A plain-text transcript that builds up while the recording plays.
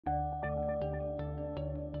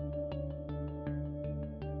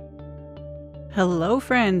Hello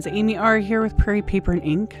friends, AmyR here with Prairie Paper and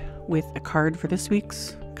Ink with a card for this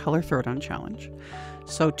week's Color Throwdown Challenge.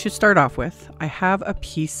 So to start off with, I have a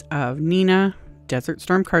piece of Neenah Desert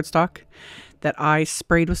Storm cardstock that I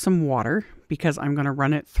sprayed with some water because I'm going to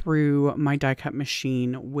run it through my die cut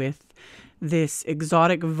machine with this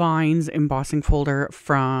Exotic Vines embossing folder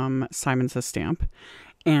from Simon Says Stamp.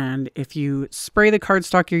 And if you spray the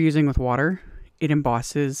cardstock you're using with water, it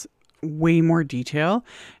embosses way more detail,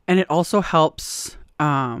 and it also helps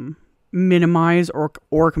minimize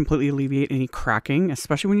or completely alleviate any cracking,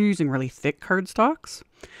 especially when you're using really thick cardstocks.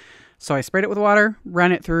 So I sprayed it with water,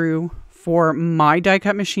 ran it through. For my die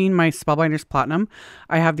cut machine, my Spellbinders Platinum,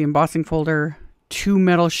 I have the embossing folder, 2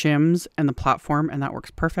 metal shims, and the platform, and that works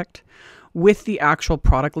perfect. With the actual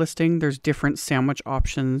product listing, there's different sandwich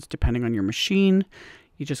options depending on your machine.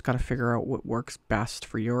 You just got to figure out what works best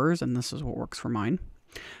for yours, and this is what works for mine.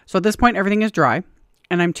 So at this point, everything is dry,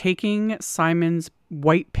 and I'm taking Simon's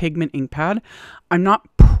white pigment ink pad. I'm not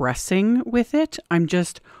pressing with it. I'm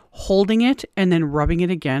just holding it and then rubbing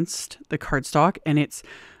it against the cardstock, and it's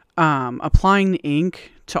applying the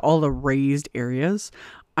ink to all the raised areas.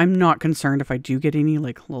 I'm not concerned if I do get any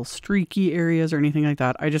like little streaky areas or anything like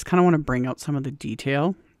that. I just kind of want to bring out some of the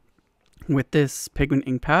detail with this pigment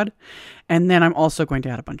ink pad. And then I'm also going to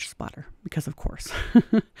add a bunch of splatter because of course.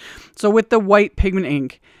 So with the white pigment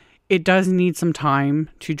ink, it does need some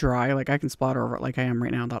time to dry. Like I can splatter over it like I am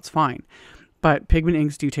right now. That's fine. But pigment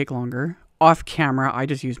inks do take longer. Off camera, I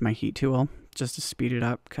just use my heat tool just to speed it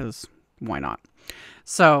up because why not?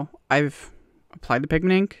 So I've applied the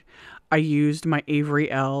pigment ink. I used my Avery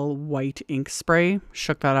Elle white ink spray,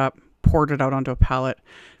 shook that up, poured it out onto a palette,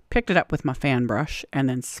 picked it up with my fan brush, and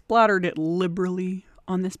then splattered it liberally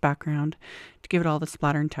on this background to give it all the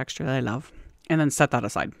splatter and texture that I love, and then set that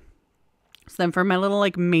aside. So then for my little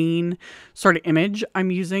like main sort of image,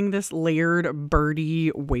 I'm using this layered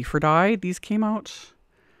Birdie wafer die. These came out,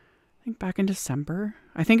 I think, back in December.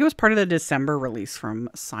 I think it was part of the December release from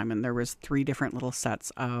Simon. There was 3 different little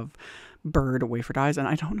sets of bird wafer dies, and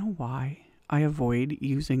I don't know why I avoid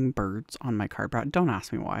using birds on my card palette. Don't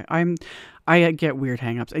ask me why. I get weird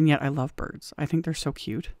hangups, and yet I love birds. I think they're so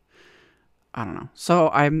cute. I don't know. So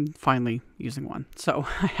I'm finally using one. So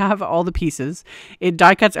I have all the pieces. It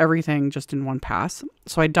die cuts everything just in one pass.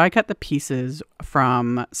 So I die cut the pieces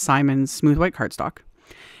from Simon's smooth white cardstock.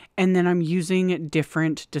 And then I'm using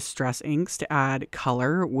different distress inks to add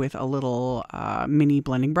color with a little mini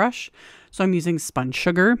blending brush. So I'm using spun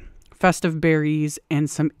sugar, festive berries, and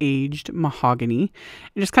some aged mahogany,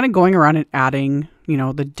 and just kind of going around and adding, you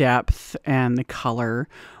know, the depth and the color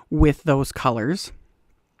with those colors.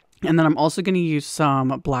 And then I'm also going to use some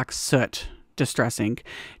black soot distress ink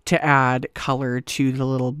to add color to the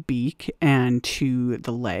little beak and to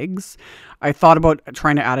the legs. I thought about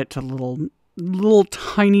trying to add it to little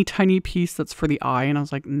tiny piece that's for the eye, and I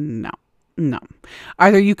was like, no.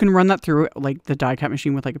 Either you can run that through like the die cut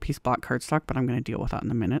machine with like a piece of black cardstock, but I'm going to deal with that in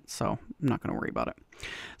a minute, so I'm not going to worry about it.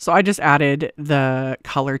 So I just added the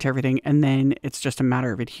color to everything, and then it's just a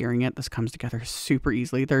matter of adhering it. This comes together super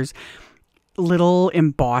easily. There's little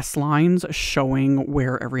emboss lines showing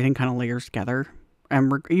where everything kind of layers together,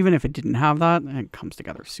 and even if it didn't have that, it comes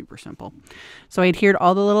together super simple. So I adhered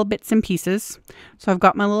all the little bits and pieces. So I've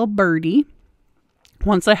got my little birdie.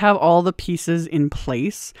 Once I have all the pieces in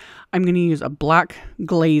place, I'm going to use a black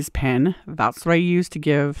glaze pen. That's what I use to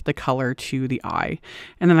give the color to the eye.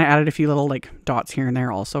 And then I added a few little like dots here and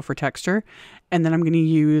there also for texture. And then I'm going to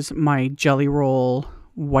use my Jelly Roll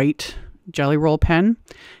white Jelly Roll pen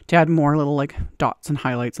to add more little like dots and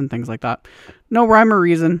highlights and things like that. No rhyme or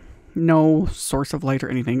reason, no source of light or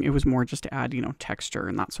anything. It was more just to add, you know, texture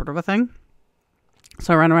and that sort of a thing.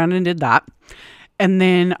 So I ran around and did that. And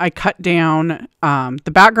then I cut down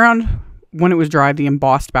the background when it was dry, the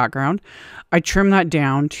embossed background. I trimmed that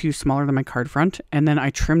down to smaller than my card front. And then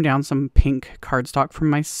I trimmed down some pink cardstock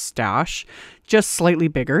from my stash, just slightly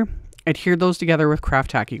bigger. Adhered those together with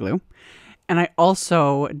craft tacky glue. And I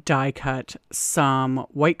also die cut some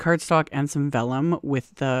white cardstock and some vellum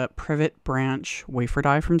with the PRIVET branch wafer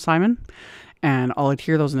die from Simon. And I'll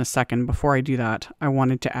adhere those in a second. Before I do that, I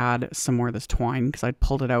wanted to add some more of this twine because I'd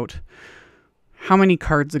pulled it out how many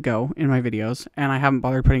cards ago in my videos, and I haven't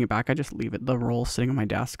bothered putting it back. I just leave the roll sitting on my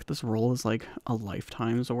desk. This roll is like a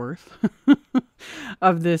lifetime's worth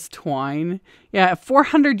of this twine. Yeah,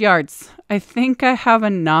 400 yards. I think I have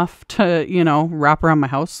enough to, you know, wrap around my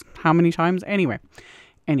house. How many times? Anyway,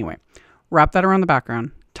 wrap that around the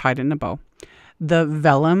background, tied it in a bow. The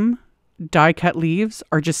vellum die cut leaves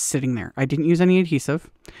are just sitting there. I didn't use any adhesive.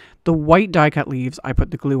 The white die cut leaves, I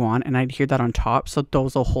put the glue on and I adhered that on top. So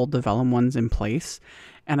those will hold the vellum ones in place.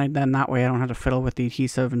 And then that way I don't have to fiddle with the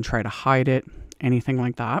adhesive and try to hide it, anything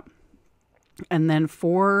like that. And then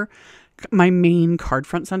for my main card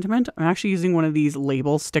front sentiment, I'm actually using one of these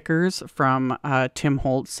label stickers from Tim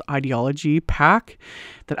Holtz Idea-ology pack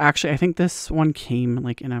that actually, I think this one came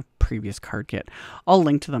like in a previous card kit. I'll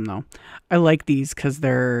link to them though. I like these because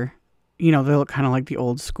they're, you know, they look kind of like the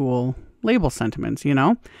old school label sentiments, you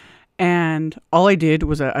know? And all I did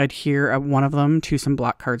was adhere one of them to some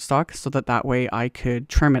black cardstock so that way I could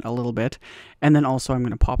trim it a little bit. And then also I'm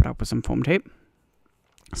going to pop it up with some foam tape.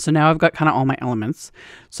 So now I've got kind of all my elements.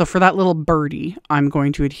 So for that little birdie, I'm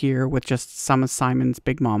going to adhere with just some of Simon's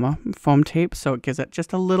Big Mama foam tape. So it gives it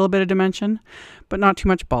just a little bit of dimension, but not too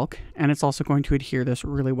much bulk. And it's also going to adhere this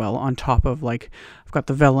really well on top of, like, I've got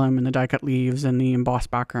the vellum and the die cut leaves and the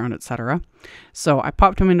embossed background, etc. So I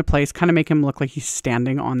popped him into place, kind of make him look like he's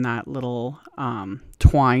standing on that little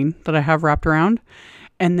twine that I have wrapped around.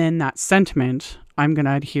 And then that sentiment, I'm going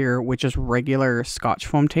to adhere with just regular Scotch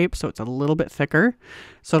foam tape. So it's a little bit thicker.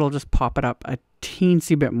 So it'll just pop it up a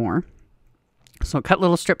teensy bit more. So cut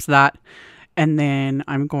little strips of that. And then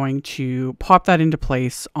I'm going to pop that into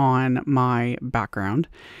place on my background.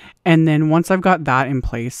 And then once I've got that in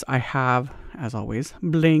place, I have, as always,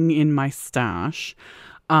 bling in my stash.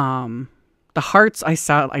 The hearts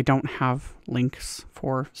I don't have links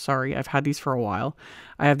for. Sorry, I've had these for a while.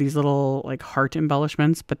 I have these little like heart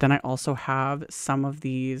embellishments, but then I also have some of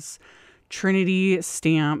these Trinity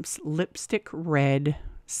Stamps lipstick red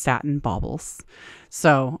satin baubles.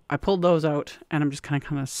 So I pulled those out and I'm just kind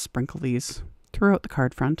of sprinkle these throughout the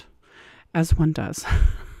card front, as one does.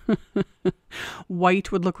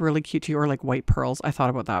 White would look really cute too, or like white pearls. I thought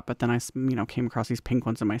about that, but then I, came across these pink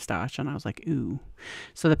ones in my stash and I was like, ooh.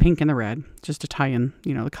 So the pink and the red, just to tie in,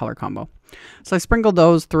 the color combo. So I sprinkled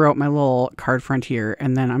those throughout my little card front here,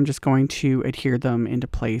 and then I'm just going to adhere them into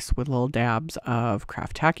place with little dabs of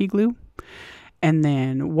craft tacky glue. And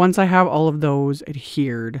then once I have all of those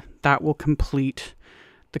adhered, that will complete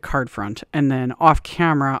the card front. And then off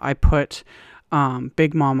camera, I put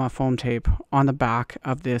Big Mama foam tape on the back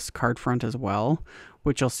of this card front as well,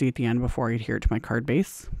 which you'll see at the end before I adhere it to my card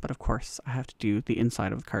base. But of course, I have to do the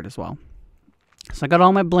inside of the card as well. So I got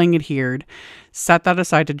all my bling adhered, set that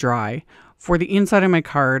aside to dry. For the inside of my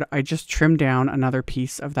card, I just trimmed down another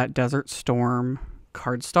piece of that Desert Storm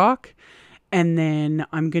cardstock. And then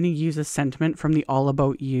I'm going to use a sentiment from the All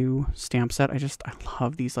About You stamp set. I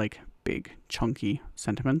love these like big chunky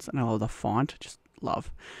sentiments, and I love the font, just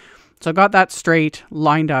love. So I got that straight,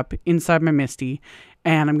 lined up inside my Misty,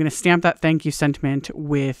 and I'm going to stamp that thank you sentiment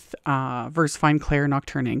with VersaFine Clair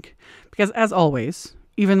Nocturne ink. Because as always,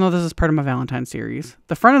 even though this is part of my Valentine series,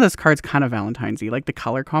 the front of this card's kind of Valentine's-y, like the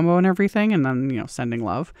color combo and everything, and then, sending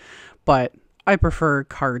love. But I prefer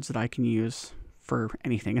cards that I can use for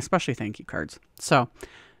anything, especially thank you cards. So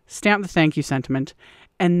stamp the thank you sentiment,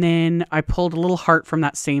 and then I pulled a little heart from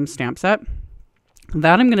that same stamp set.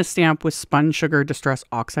 That I'm going to stamp with Spun Sugar Distress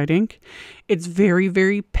Oxide ink. It's very,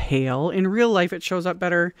 very pale. In real life, it shows up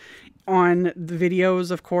better. On the videos,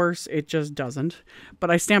 of course, it just doesn't. But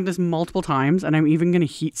I stamped this multiple times, and I'm even going to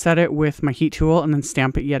heat set it with my heat tool and then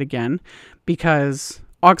stamp it yet again, because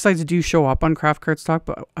oxides do show up on craft cardstock,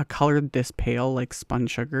 but a color this pale, like Spun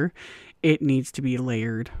Sugar, it needs to be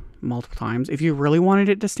layered multiple times if you really wanted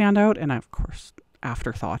it to stand out. And of course,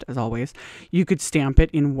 afterthought as always, you could stamp it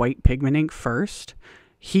in white pigment ink first,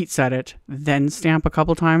 heat set it, then stamp a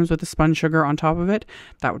couple times with the Spun Sugar on top of it.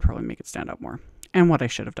 That would probably make it stand out more. And what I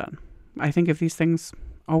should have done. I think of these things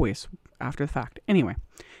always after the fact. Anyway,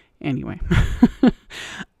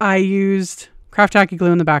 I used craft tacky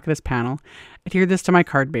glue in the back of this panel, adhered this to my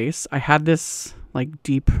card base. I had this like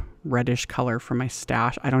deep reddish color from my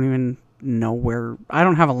stash. I don't even know where, I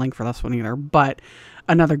don't have a link for this one either, but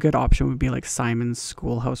another good option would be like Simon's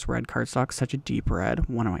Schoolhouse Red cardstock, such a deep red,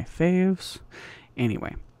 one of my faves.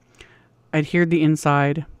 Anyway, I adhered the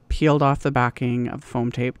inside, peeled off the backing of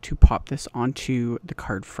foam tape to pop this onto the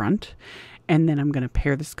card front. And then I'm going to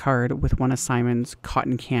pair this card with one of Simon's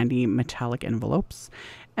Cotton Candy metallic envelopes.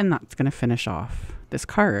 And that's going to finish off this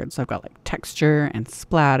card. So I've got like texture and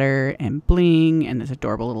splatter and bling and this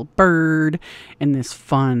adorable little bird and this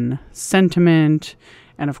fun sentiment.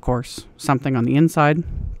 And of course, something on the inside.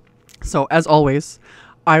 So as always,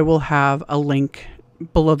 I will have a link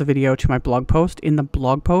below the video to my blog post. In the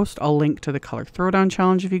blog post, I'll link to the color throwdown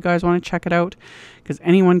challenge if you guys want to check it out, because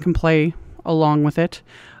anyone can play along with it.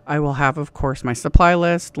 I will have, of course, my supply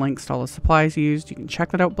list, links to all the supplies used. You can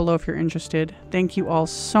check that out below if you're interested. Thank you all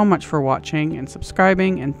so much for watching and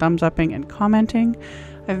subscribing and thumbs upping and commenting.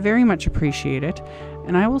 I very much appreciate it.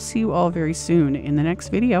 And I will see you all very soon in the next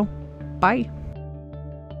video. Bye.